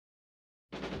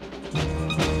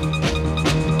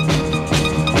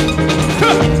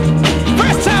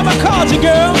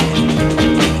girl.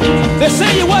 They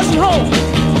say you wasn't home.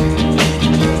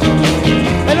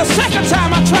 And the second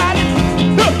time I tried it,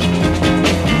 look,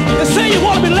 they say you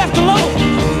want to be left alone.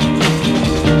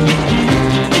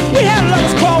 We had a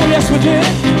lover's quarrel, yes we did.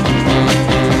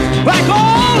 Like all